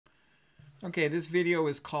Okay, this video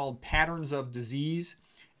is called Patterns of Disease,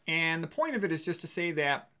 and the point of it is just to say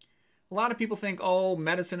that a lot of people think, oh,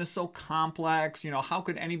 medicine is so complex, how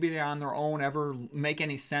could anybody on their own ever make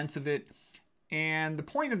any sense of it? And the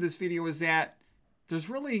point of this video is that there's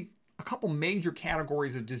really a couple major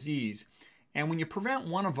categories of disease, and when you prevent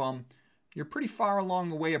one of them, you're pretty far along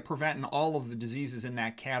the way of preventing all of the diseases in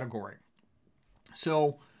that category.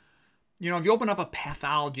 So, if you open up a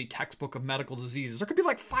pathology textbook of medical diseases, there could be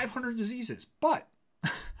like 500 diseases. But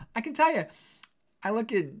I can tell you, I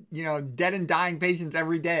look at, dead and dying patients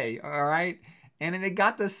every day, all right? And they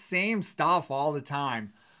got the same stuff all the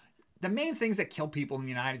time. The main things that kill people in the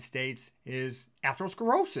United States is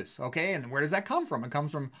atherosclerosis, okay? And where does that come from? It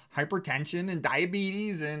comes from hypertension and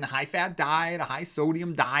diabetes and high-fat diet, a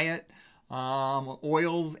high-sodium diet,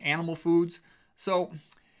 oils, animal foods. So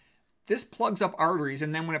this plugs up arteries,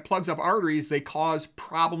 and then when it plugs up arteries, they cause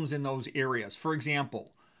problems in those areas. For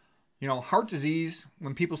example, heart disease,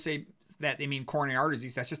 when people say that they mean coronary artery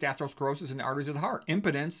disease, that's just atherosclerosis in the arteries of the heart.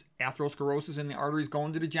 Impotence, atherosclerosis in the arteries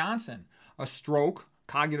going to the Johnson. A stroke,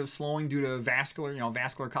 cognitive slowing due to vascular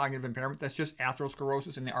cognitive impairment, that's just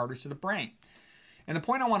atherosclerosis in the arteries to the brain. And the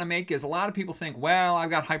point I want to make is a lot of people think, well, I've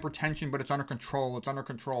got hypertension, but it's under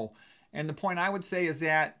control, And the point I would say is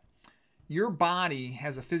that your body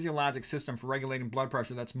has a physiologic system for regulating blood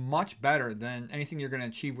pressure that's much better than anything you're going to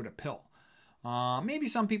achieve with a pill. Maybe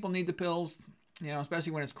some people need the pills,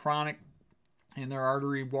 especially when it's chronic and their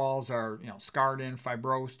artery walls are, scarred in,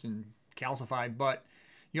 fibrosed, and calcified. But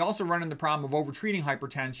you also run into the problem of overtreating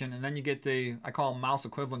hypertension, and then you get I call them mouse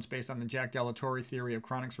equivalents based on the Jack Delatorre theory of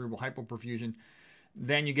chronic cerebral hypoperfusion.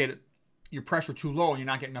 Then you get your pressure too low and you're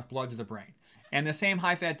not getting enough blood to the brain. And the same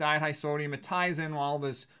high-fat diet, high sodium, it ties in all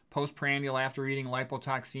this postprandial after eating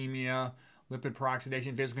lipotoxemia, lipid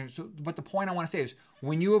peroxidation, physical. But the point I want to say is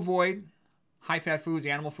when you avoid high-fat foods,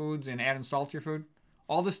 animal foods, and add in salt to your food,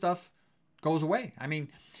 all this stuff goes away. I mean,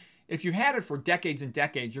 if you've had it for decades and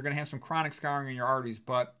decades, you're going to have some chronic scarring in your arteries.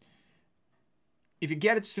 But if you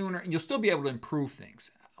get it sooner, you'll still be able to improve things.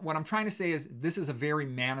 What I'm trying to say is this is a very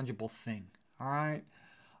manageable thing, all right?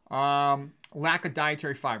 Lack of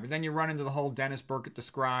dietary fiber. Then you run into the whole Dennis Burkitt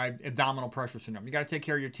described abdominal pressure syndrome. You got to take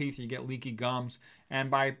care of your teeth. You get leaky gums.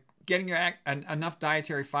 And by getting enough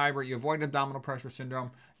dietary fiber, you avoid abdominal pressure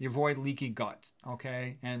syndrome. You avoid leaky gut,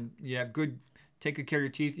 okay? And you have take good care of your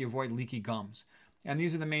teeth. You avoid leaky gums. And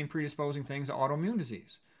these are the main predisposing things to autoimmune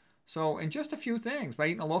disease. So in just a few things, by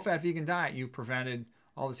eating a low-fat vegan diet, you've prevented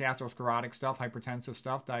all this atherosclerotic stuff, hypertensive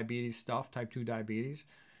stuff, diabetes stuff, type 2 diabetes.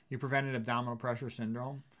 You prevented abdominal pressure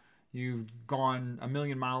syndrome. You've gone a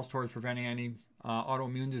million miles towards preventing any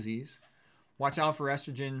autoimmune disease. Watch out for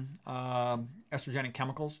estrogenic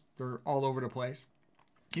chemicals. They're all over the place.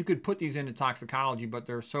 You could put these into toxicology, but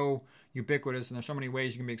they're so ubiquitous and there's so many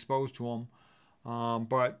ways you can be exposed to them.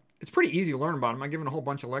 But it's pretty easy to learn about them. I've given a whole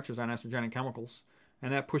bunch of lectures on estrogenic chemicals,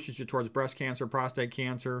 and that pushes you towards breast cancer, prostate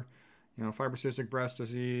cancer, fibrocystic breast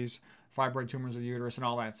disease, fibroid tumors of the uterus, and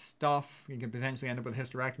all that stuff. You can potentially end up with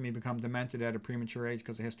hysterectomy, become demented at a premature age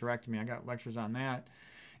because of hysterectomy. I got lectures on that.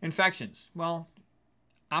 Infections. Well,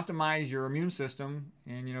 optimize your immune system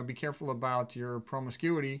and, be careful about your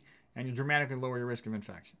promiscuity, and you dramatically lower your risk of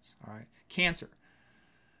infections. All right. Cancer.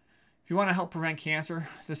 If you want to help prevent cancer,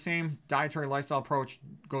 the same dietary lifestyle approach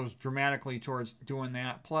goes dramatically towards doing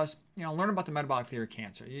that. Plus, learn about the metabolic theory of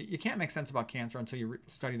cancer. You can't make sense about cancer until you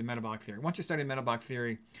study the metabolic theory. Once you study the metabolic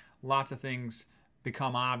theory, lots of things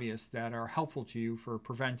become obvious that are helpful to you for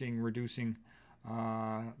preventing, reducing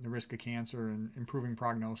the risk of cancer and improving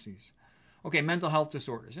prognoses. Okay, mental health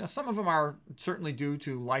disorders. Some of them are certainly due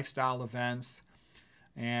to lifestyle events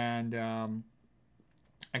and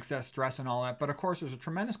excess stress and all that. But of course, there's a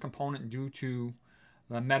tremendous component due to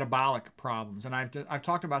the metabolic problems. And I've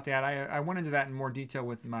talked about that. I went into that in more detail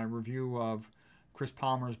with my review of Chris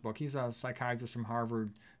Palmer's book. He's a psychiatrist from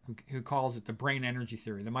Harvard who calls it the brain energy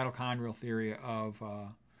theory, the mitochondrial theory of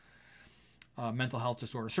mental health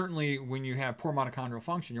disorder. Certainly, when you have poor mitochondrial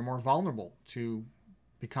function, you're more vulnerable to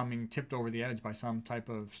becoming tipped over the edge by some type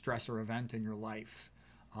of stress or event in your life.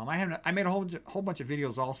 I made a whole bunch of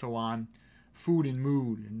videos also on food and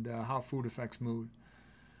mood and how food affects mood.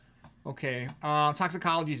 Okay,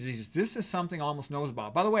 toxicology diseases. This is something almost knows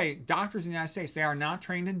about. By the way, doctors in the United States, they are not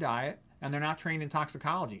trained in diet and they're not trained in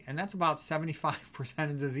toxicology. And that's about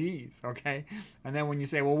 75% of disease, okay? And then when you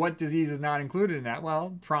say, well, what disease is not included in that?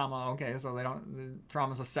 Well, trauma, okay, so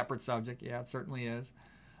trauma is a separate subject. Yeah, it certainly is.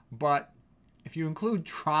 But if you include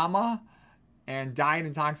trauma and diet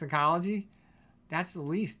and toxicology, that's at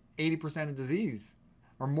least 80% of disease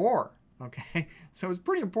or more. Okay, so it's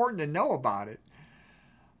pretty important to know about it.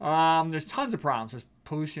 There's tons of problems. There's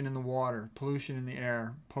pollution in the water, pollution in the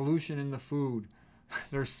air, pollution in the food.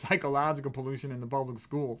 There's psychological pollution in the public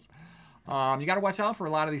schools. You got to watch out for a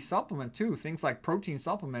lot of these supplements too. Things like protein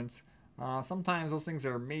supplements. Sometimes those things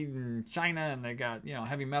are made in China and they got, you know,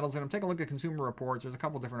 heavy metals in them. Take a look at Consumer Reports. There's a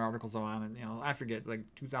couple different articles on it. You know, I forget, like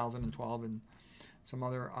 2012 and some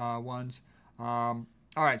other ones. All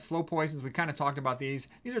right, slow poisons. We kind of talked about these.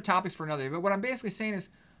 These are topics for another day. But what I'm basically saying is,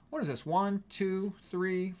 what is this? 1, 2,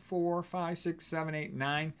 3, 4, 5, 6, 7, 8,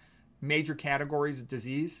 9 major categories of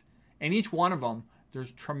disease. And each one of them,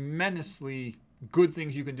 there's tremendously good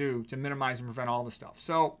things you can do to minimize and prevent all this stuff.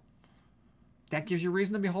 So that gives you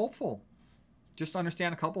reason to be hopeful. Just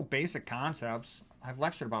understand a couple basic concepts. I've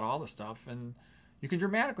lectured about all this stuff, and you can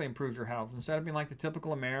dramatically improve your health. Instead of being like the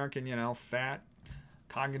typical American, you know, fat,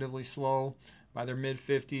 cognitively slow by their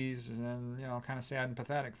mid-50s, and, you know, kind of sad and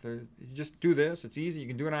pathetic. You just do this. It's easy. You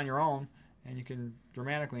can do it on your own, and you can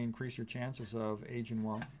dramatically increase your chances of aging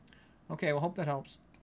well. Okay, well, hope that helps.